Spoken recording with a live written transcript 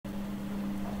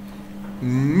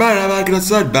Merhaba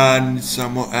arkadaşlar, ben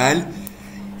Samuel.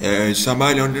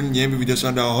 Samuel'in yeni bir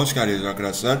videosuna daha hoş geldiniz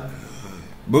arkadaşlar.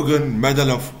 Bugün Medal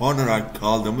of Honor'a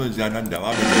kaldığımız yerden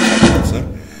devam ediyoruz arkadaşlar.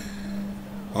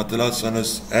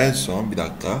 Hatırlarsanız en son bir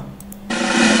dakika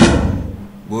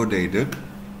buradaydık.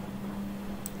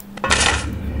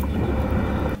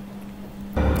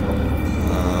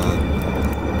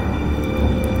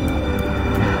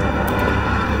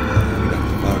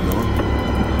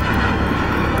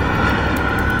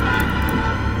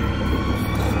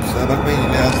 Bakmayın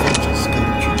yine yazdım çok sıkıldım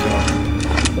çünkü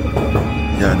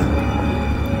yani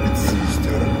bitsin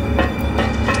istiyorum.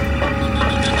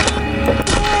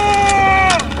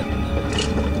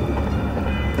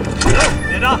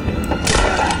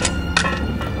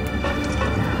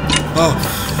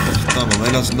 Tamam,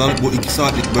 en azından bu 2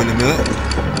 saatlik bölümü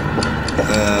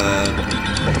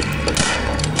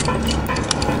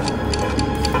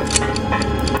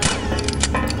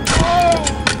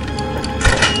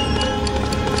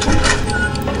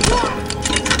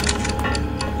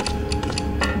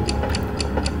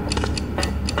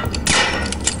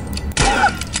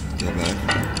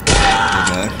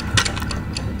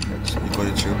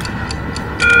yukarı çık.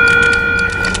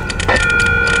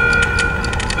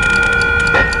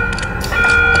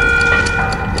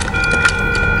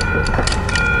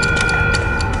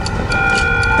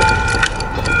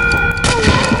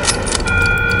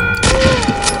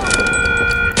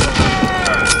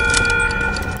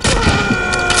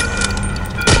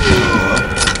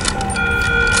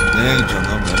 Nereye gideceğim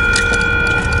lan ben?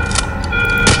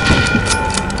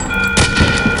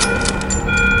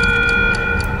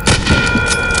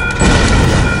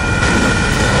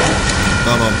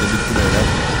 Tamamdır, bitti beyler.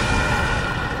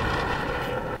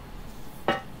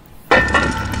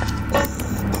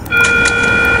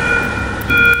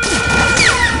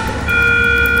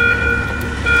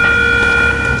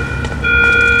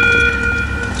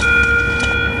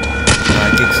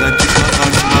 Erkek sen çıkma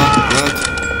karşıma, göt.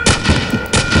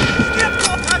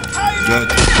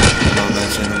 Göt. Ulan ben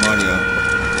senin var ya.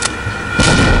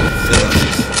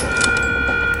 Şerefsiz.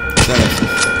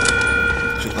 Şerefsiz.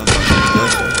 Çık lan karşıma,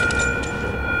 göt.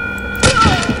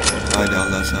 Haydi Allah'a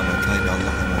emanet, haydi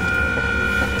Allah'a emanet.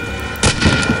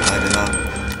 Haydi lan.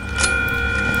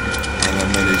 Hemen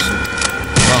böyle işin.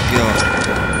 Bak ya.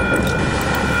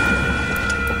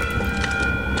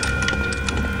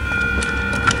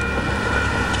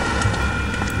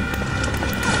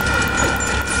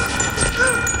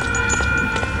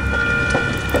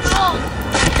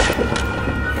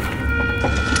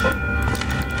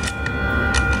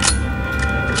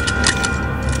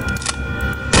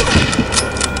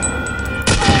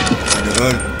 Hadi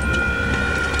öl.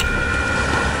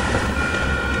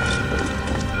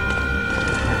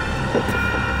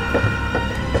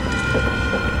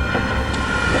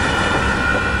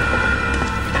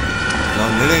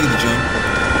 Lan nereye gideceğim?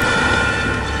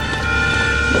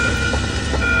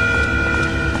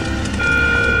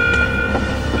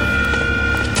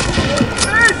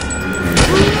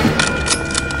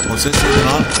 O ses neydi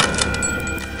lan?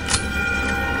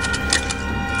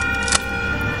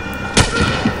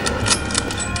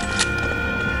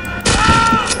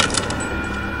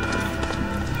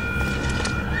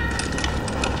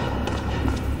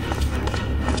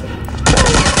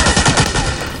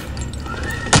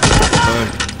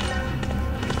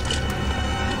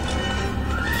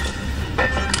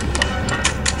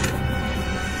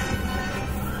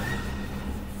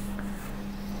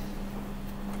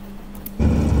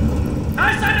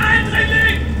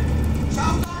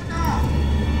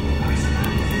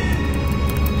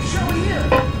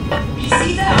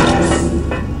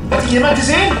 Jemand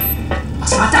gesehen?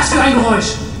 Was war das für ein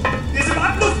Geräusch? Wir sind im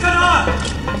Abluftkanal!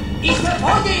 Ich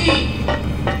verfolge ihn!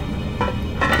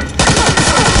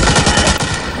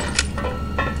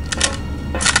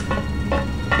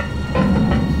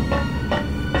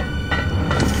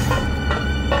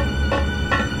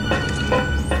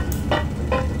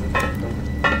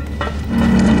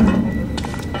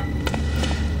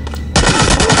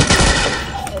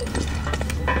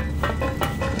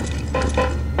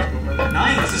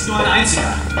 Nur ein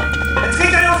einziger. Er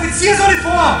trägt eine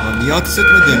Offiziersuniform! Niye ateş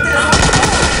etmedin?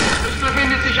 Es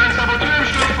befindet sich ein Saboteur im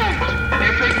Stützpunkt.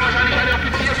 Er trägt wahrscheinlich eine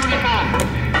Offiziersuniform.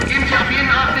 Geben Sie auf jeden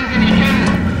Acht, den Sie nicht kennen.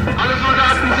 Alle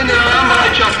Soldaten sind in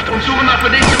Alarmbereitschaft und suchen nach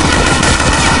Verdächtigen.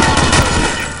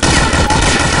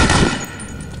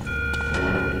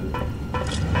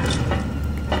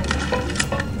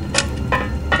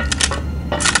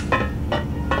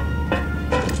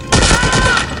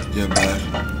 Geber.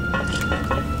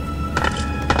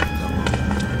 Tamam.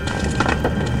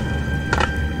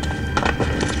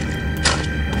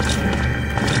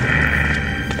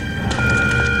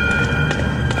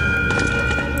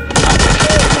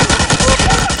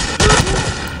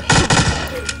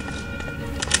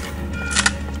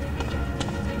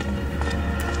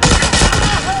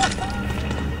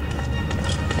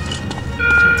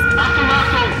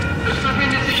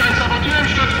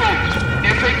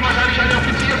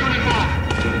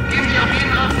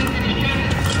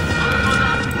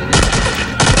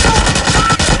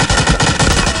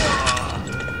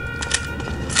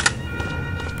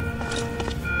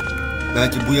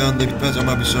 Belki bu yayında bitmez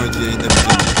ama bir sonraki yayında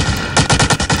biter.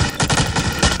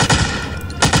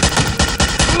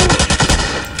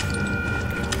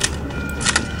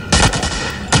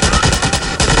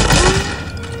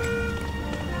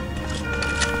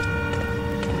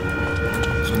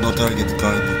 Şimdi o targeti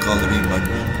kaldırayım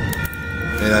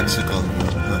ben. Eğlencesi kalmıyor.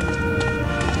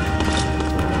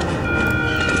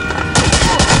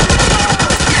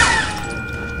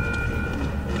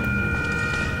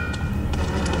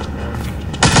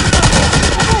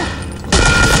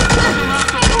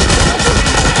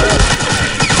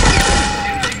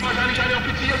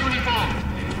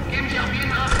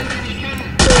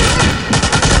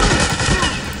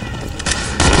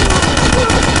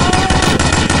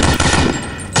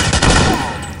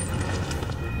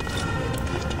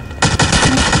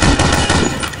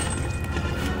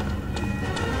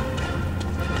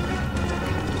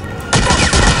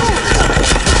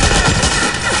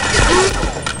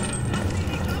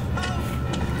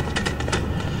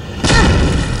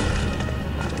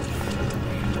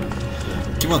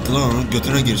 Kim attı lan onu?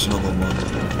 Götüne girsin o bomba.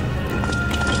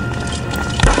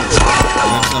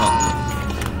 Ben sen attım.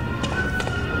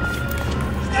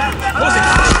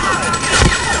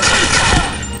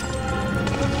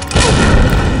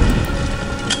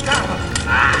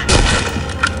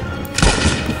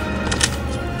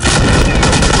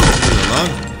 Lan.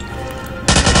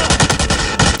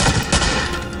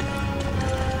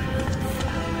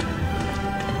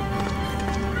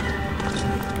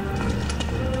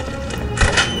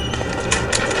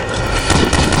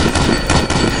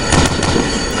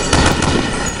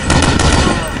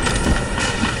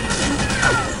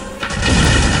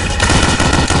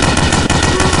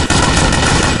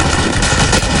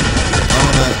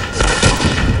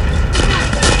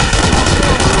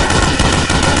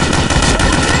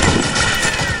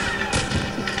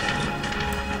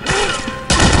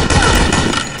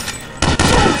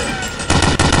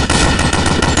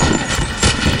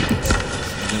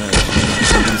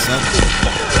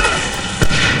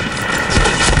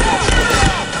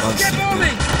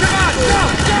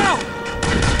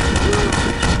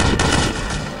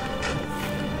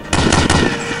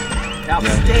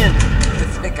 Outstanding.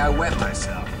 I think I wet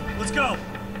myself. Let's go.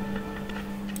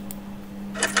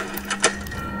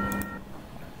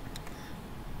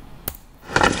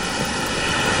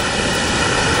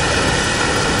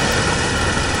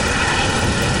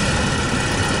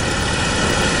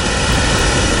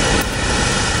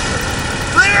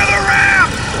 Clear the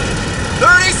ramp!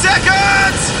 30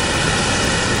 seconds!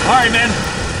 All right, men.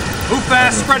 Move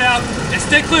fast, spread out, and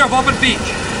stay clear of open beach.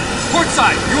 Port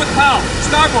side, you with Powell.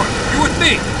 Starboard, you with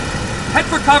me. Head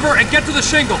for cover and get to the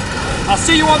shingle. I'll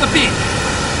see you on the beach.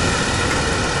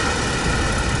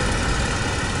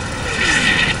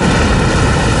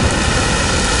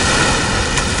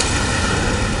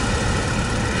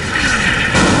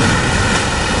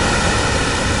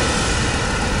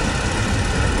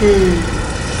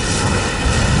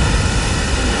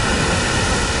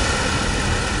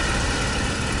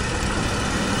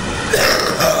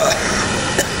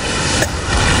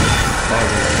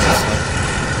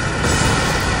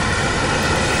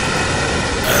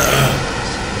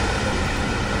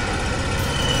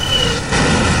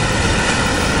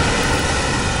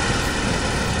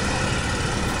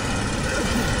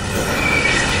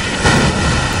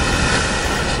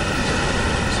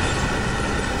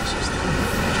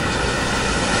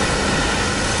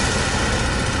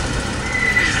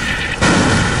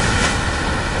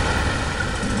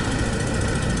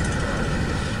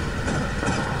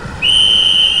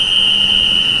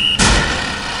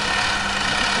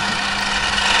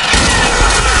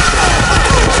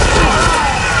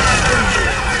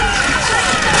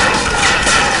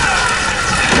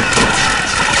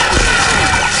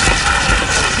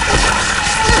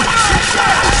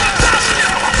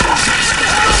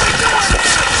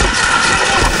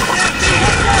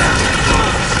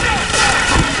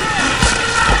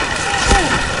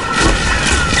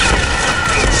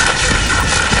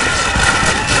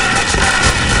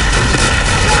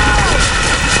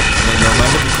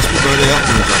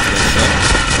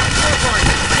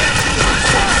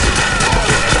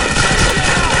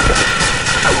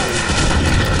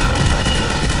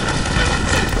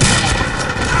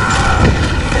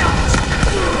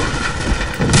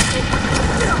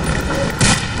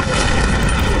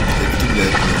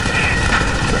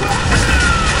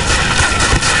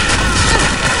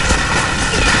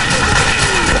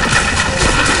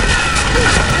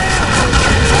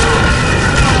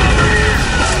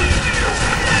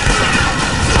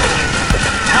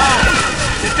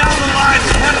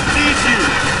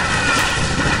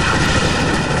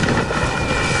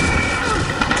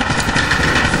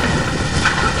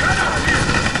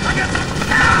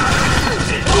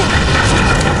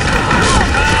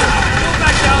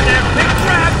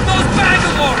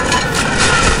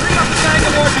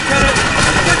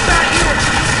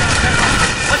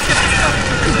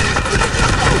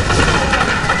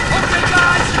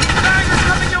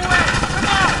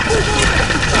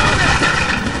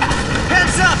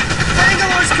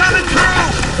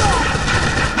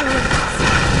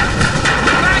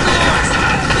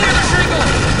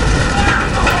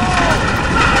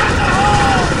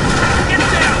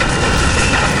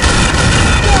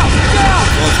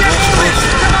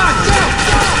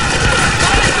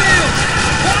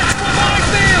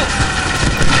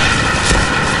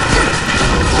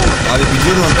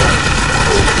 Durun.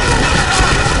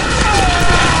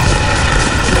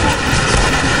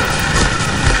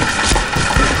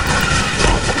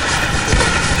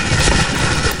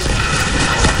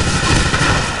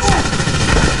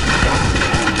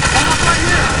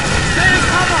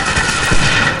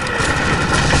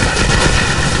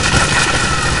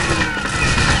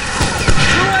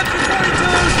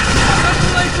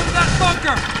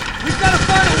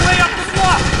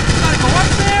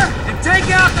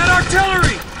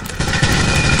 Artillery!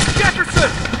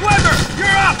 Jefferson! Weber!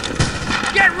 You're up!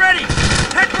 Get ready!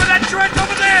 Head for that trench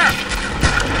over there!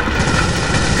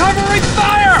 Covering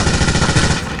fire!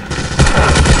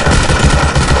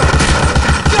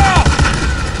 Go!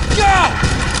 Go!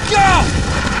 Go!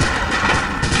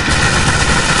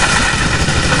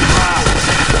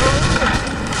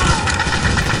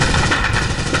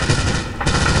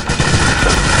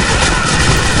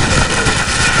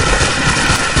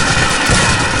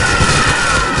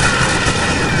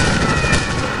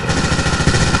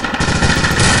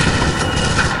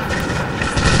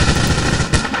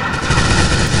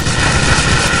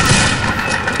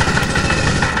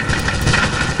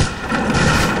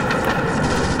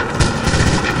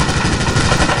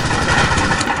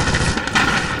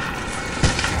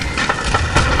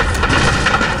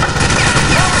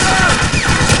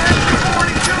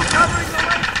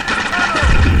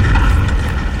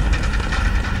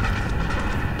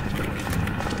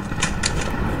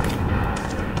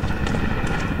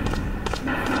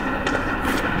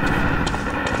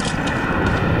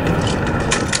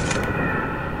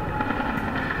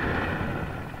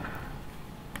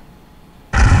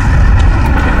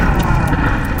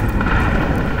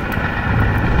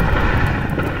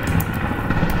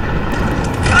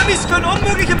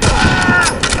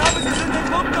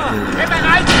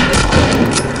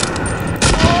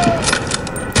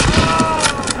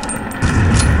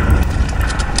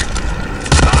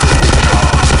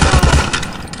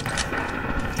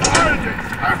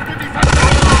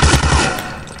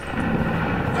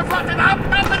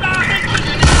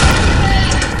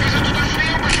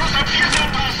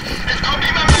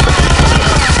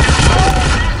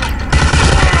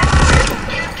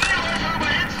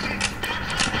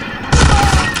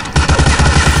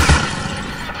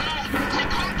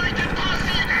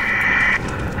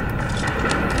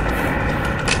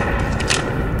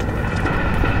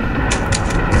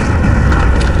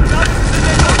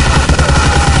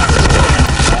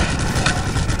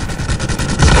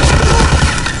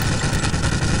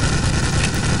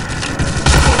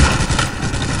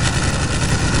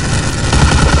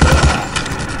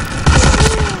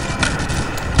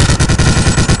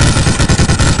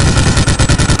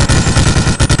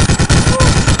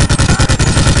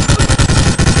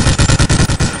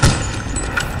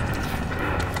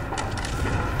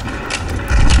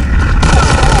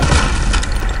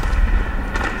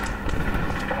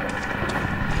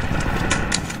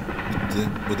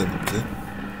 Bu da bitti.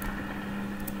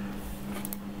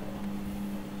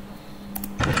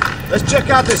 Let's check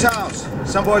out this house.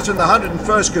 Some boys from the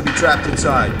 101st could be trapped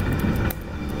inside.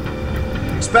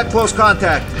 Expect close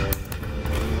contact.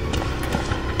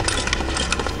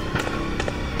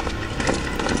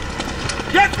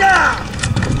 Get down!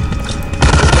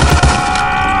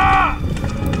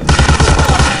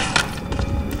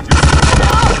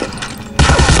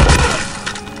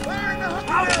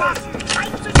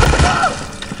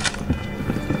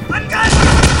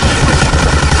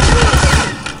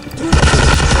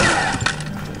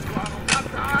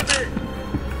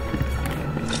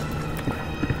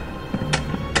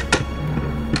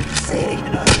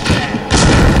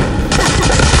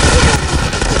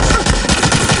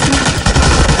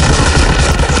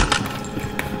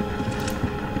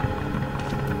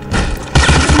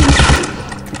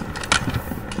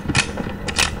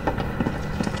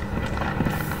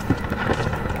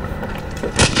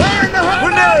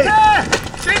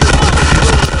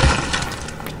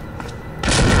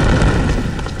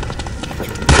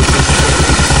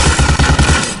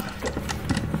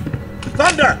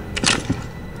 Thunder!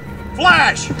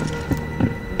 Flash!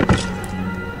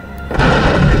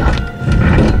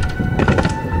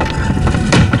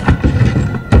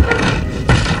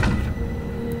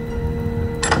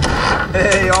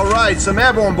 Hey, all right, some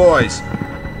airborne boys.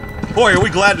 Boy, are we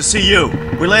glad to see you.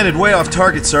 We landed way off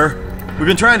target, sir. We've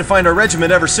been trying to find our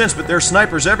regiment ever since, but there are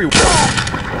snipers everywhere.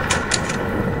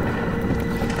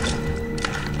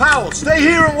 Powell, stay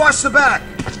here and watch the back.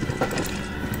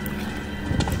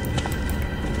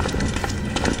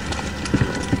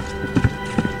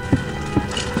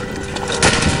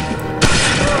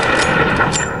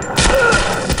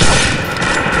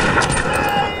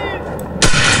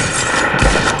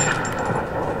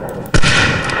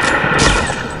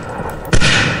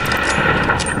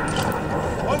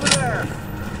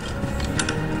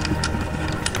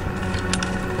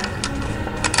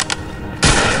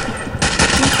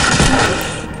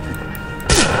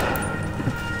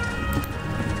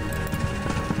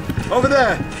 Over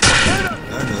there.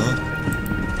 Nerede lan?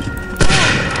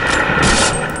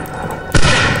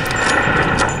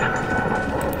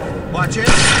 Watch it.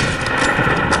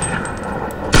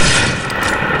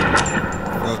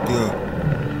 Yok yok.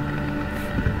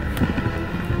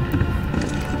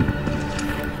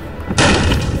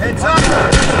 Heads up.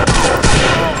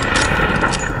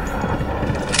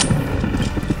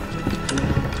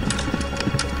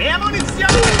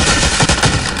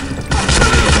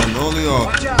 Lan ne oluyor?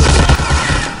 Watch out.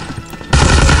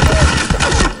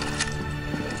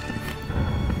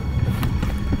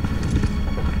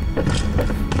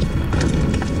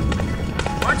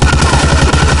 Watch out.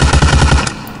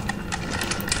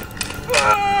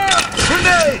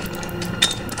 Grenade.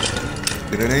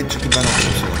 Grenade çıktı ben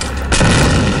attım sana.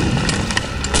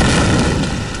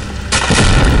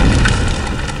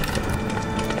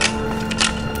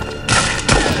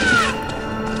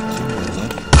 Kim var lan?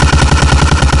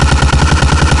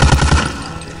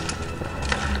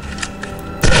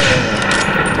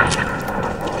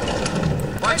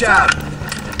 Watch out.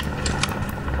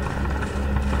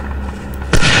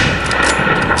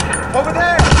 Over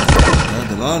there.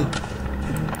 Nerede lan?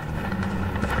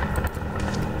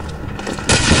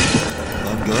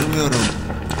 Lan görmüyorum.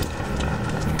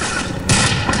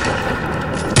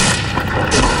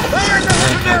 There's a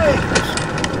grenade.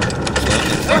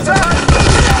 Heads Zaten up.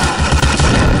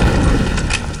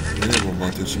 nereye bomba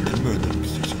atıyorsun? Beni mi öldürmek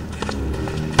istiyorsun?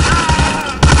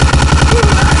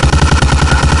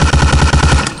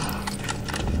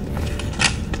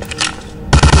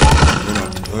 Öl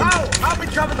artık öl. I'll be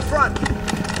covering the front.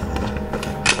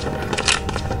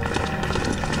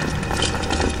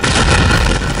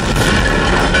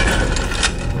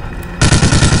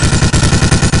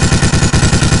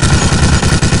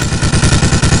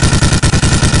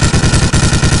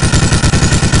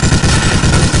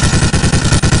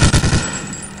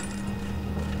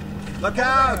 Look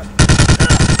out!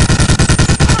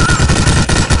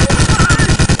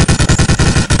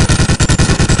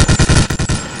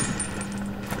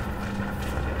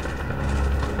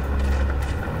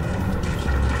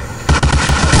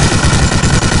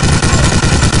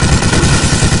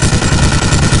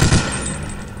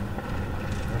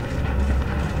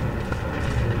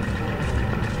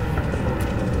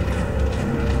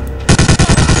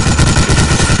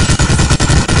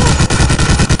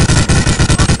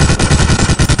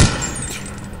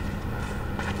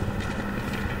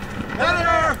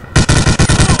 Editor!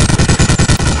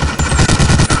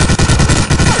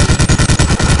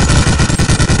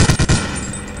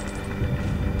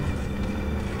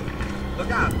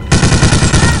 Look out!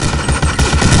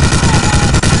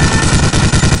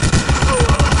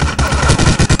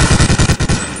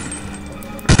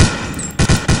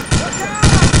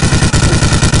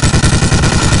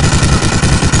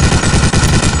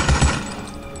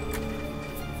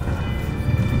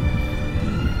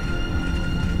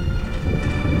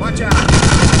 Watch out!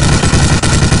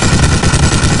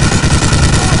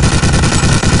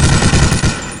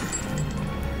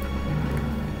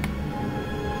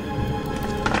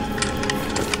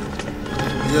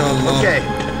 Ya Allah. Okay,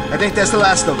 I think that's the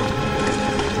last of them.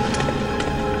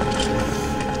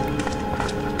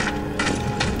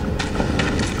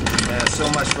 Yeah, so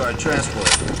much for our transport.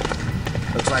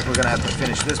 Looks like we're gonna have to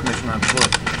finish this mission on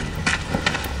foot.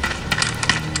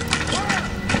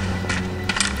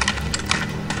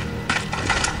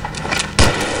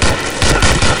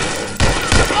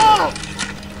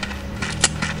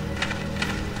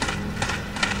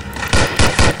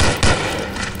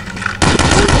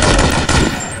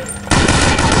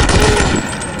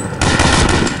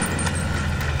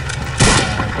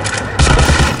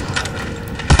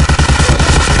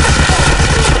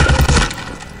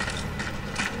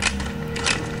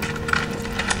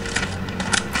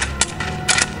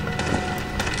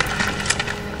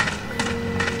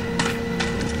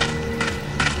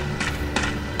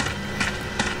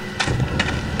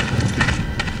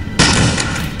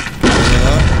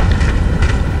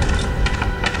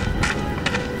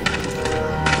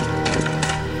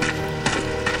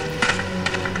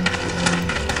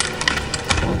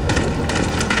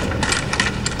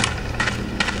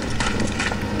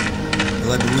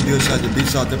 Valla bu video sadece 1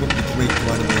 saat yapıp bitirme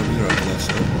ihtimali olabilir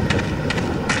arkadaşlar.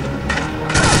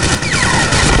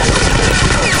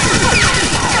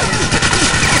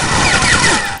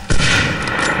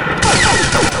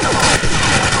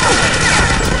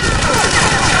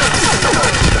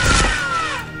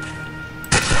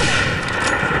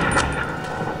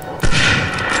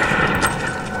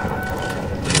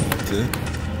 Bitti.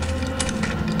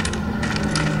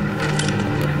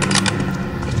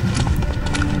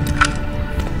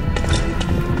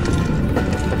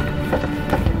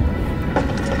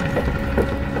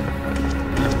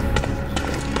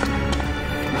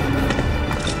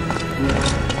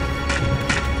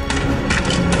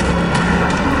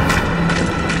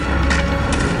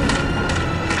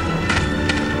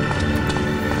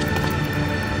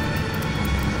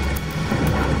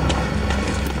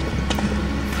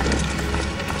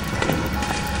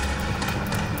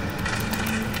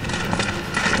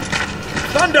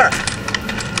 Thunder!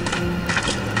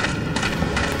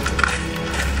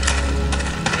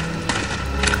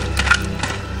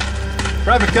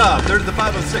 Private Cobb, third to the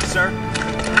 506, sir.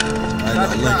 Aynen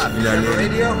Allah için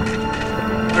ilerleyelim.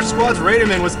 Our squad's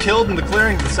radioman was killed in the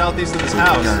clearing to the southeast of his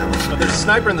house. But there's a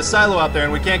sniper in the silo out there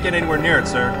and we can't get anywhere near it,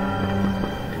 sir.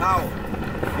 How?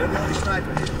 You're the only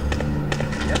sniper here.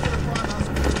 Get to the farmhouse.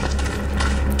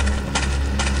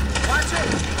 Watch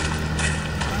it!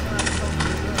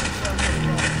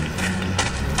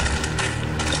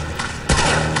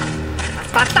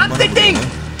 Verdammte Ding!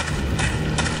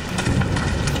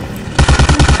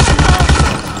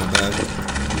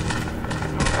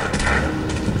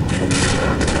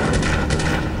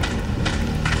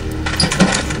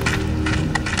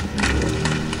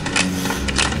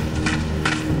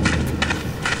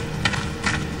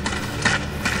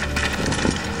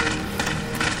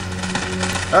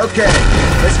 Okay,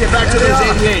 let's get back to those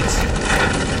 88s.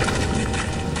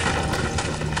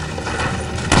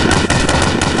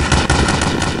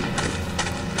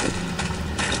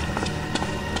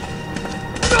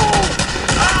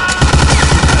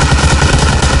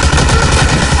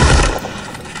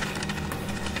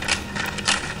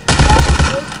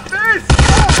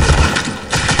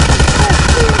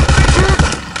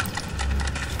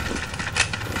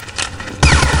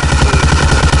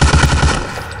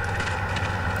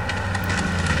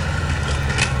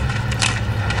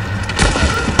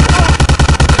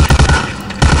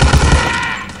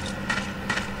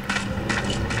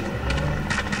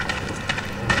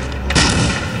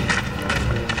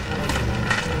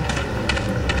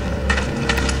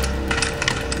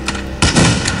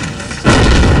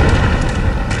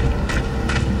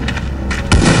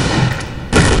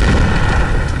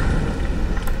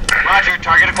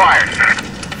 Target acquired.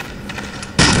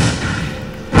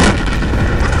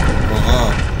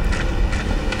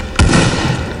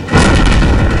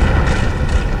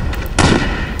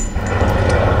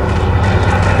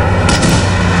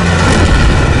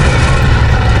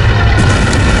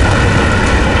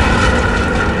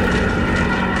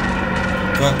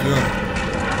 Fuck you.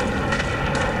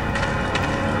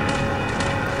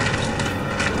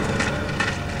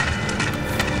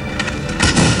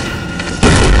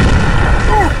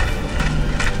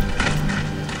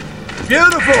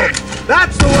 Beautiful!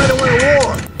 That's the way to win a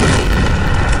war!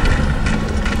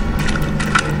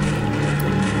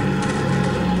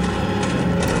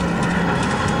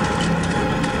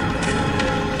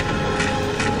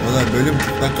 Valla bölüm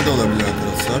 40 dakika da olabilir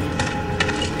arkadaşlar.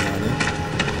 Yani.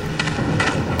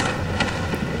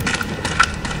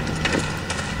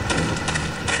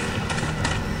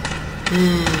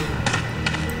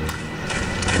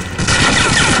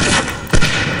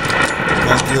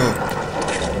 Fuck you.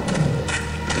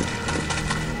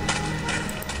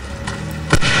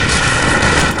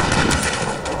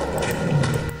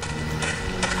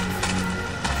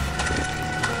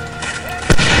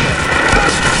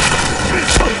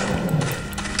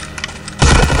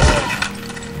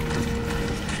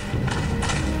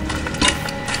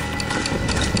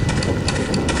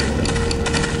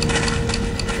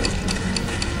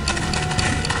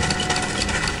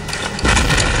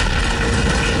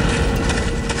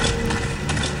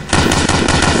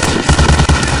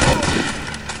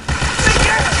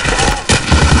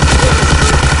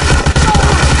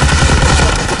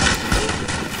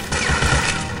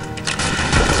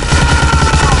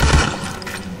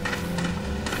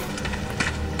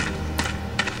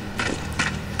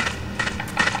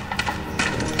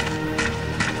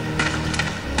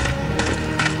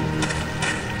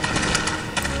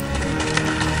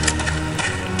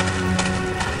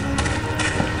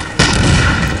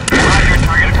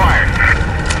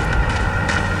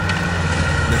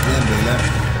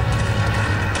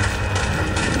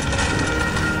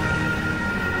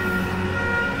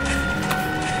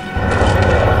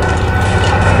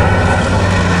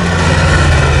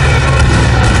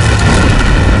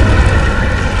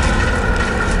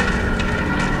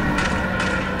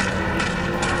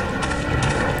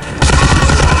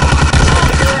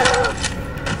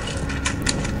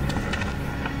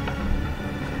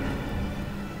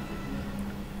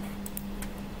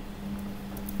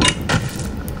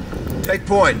 Take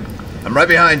point. I'm right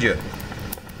behind you.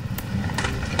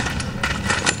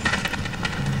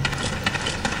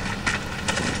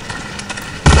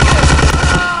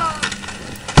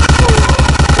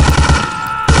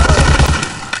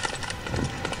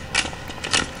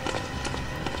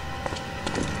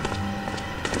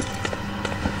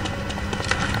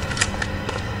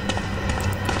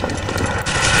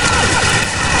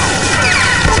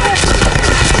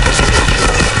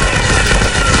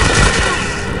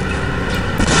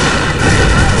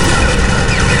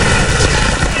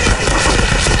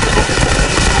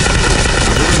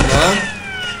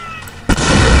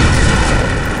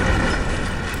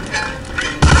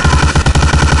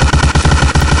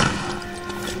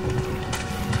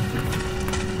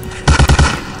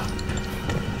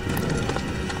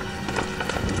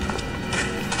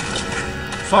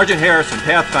 Sergeant Harrison,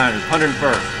 Pathfinders,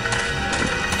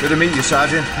 101st. Good to meet you,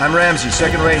 Sergeant. I'm Ramsey,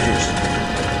 2nd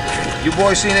Rangers. You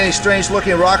boys seen any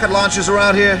strange-looking rocket launchers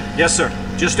around here? Yes, sir.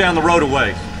 Just down the road a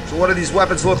ways. So what do these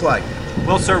weapons look like?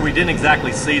 Well, sir, we didn't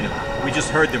exactly see them. We just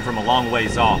heard them from a long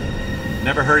ways off.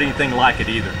 Never heard anything like it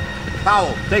either.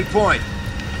 Powell, take point.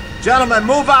 Gentlemen,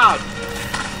 move out!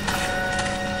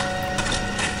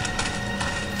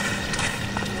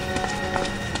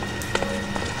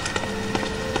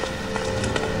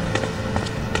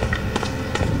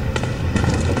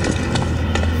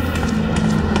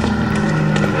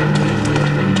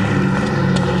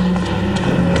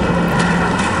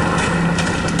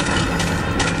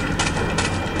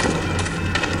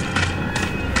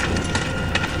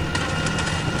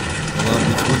 Ulan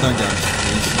biz buradan gelmiştik.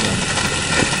 Neyse yani.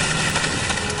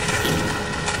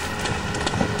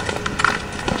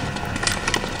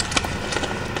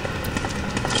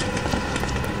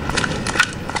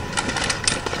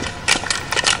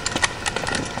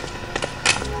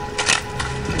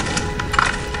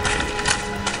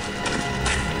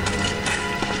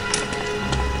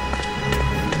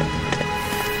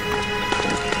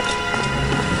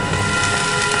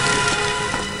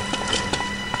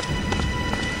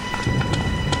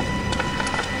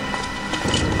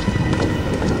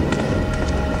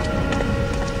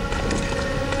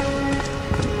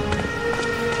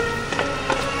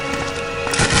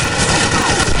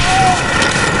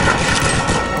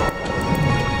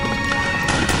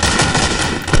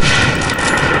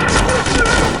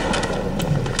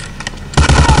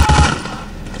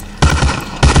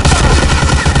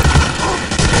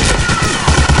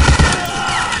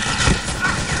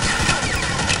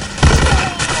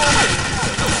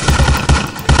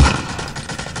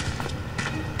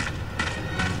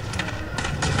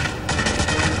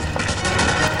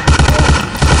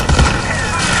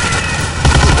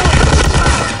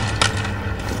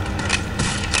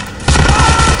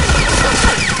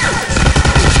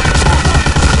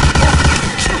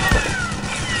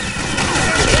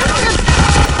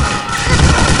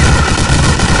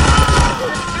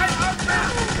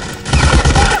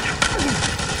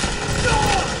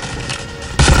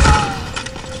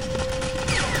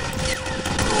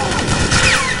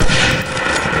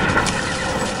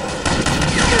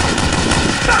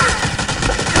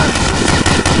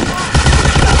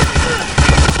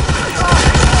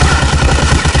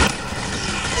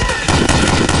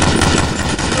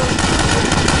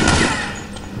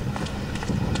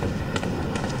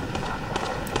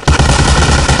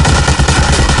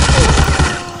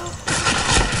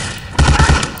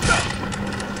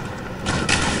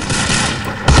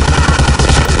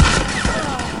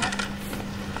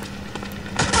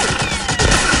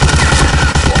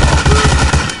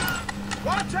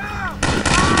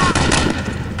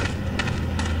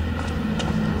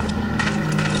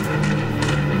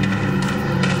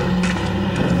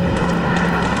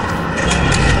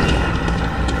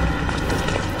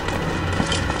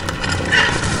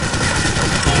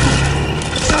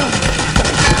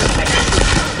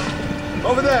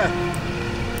 Over there!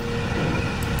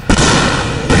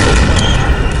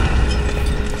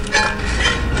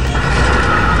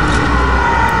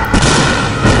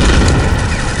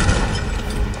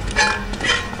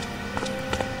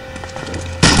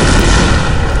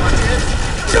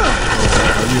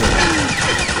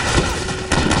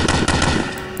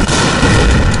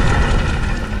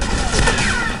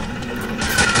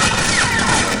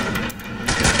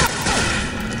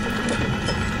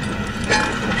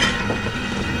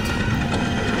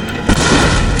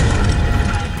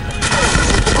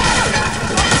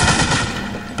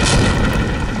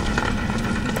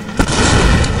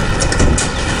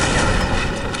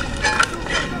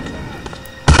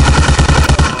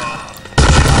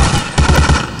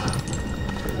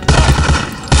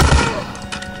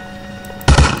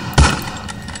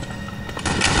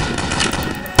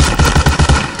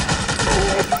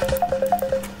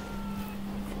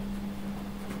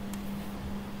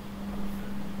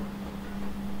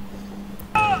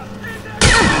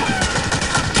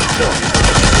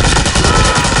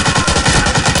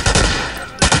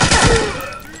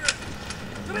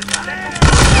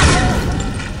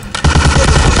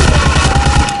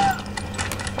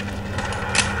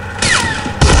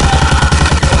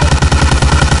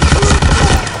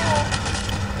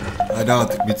 Hadi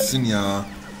artık bitsin ya. Ya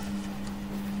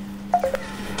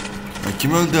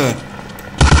kim öldü?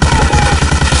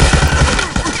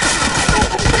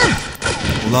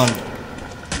 Ulan.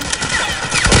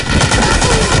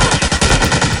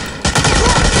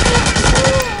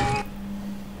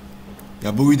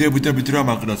 Ya bu videoyu burada bitiriyorum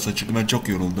arkadaşlar çünkü ben çok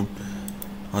yoruldum.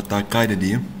 Hatta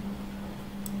kaydedeyim.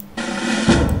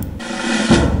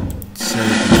 silah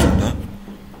yapıyoruz şurada.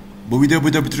 Bu videoyu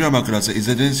burada bitiriyorum arkadaşlar.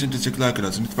 İzlediğiniz için teşekkürler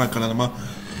arkadaşlar. Lütfen kanalıma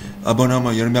abone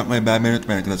olmayı, yorum yapmayı, beğenmeyi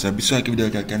unutmayın arkadaşlar. Bir sonraki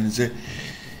videoda kendinize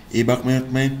iyi bakmayı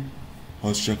unutmayın.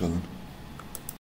 Hoşçakalın.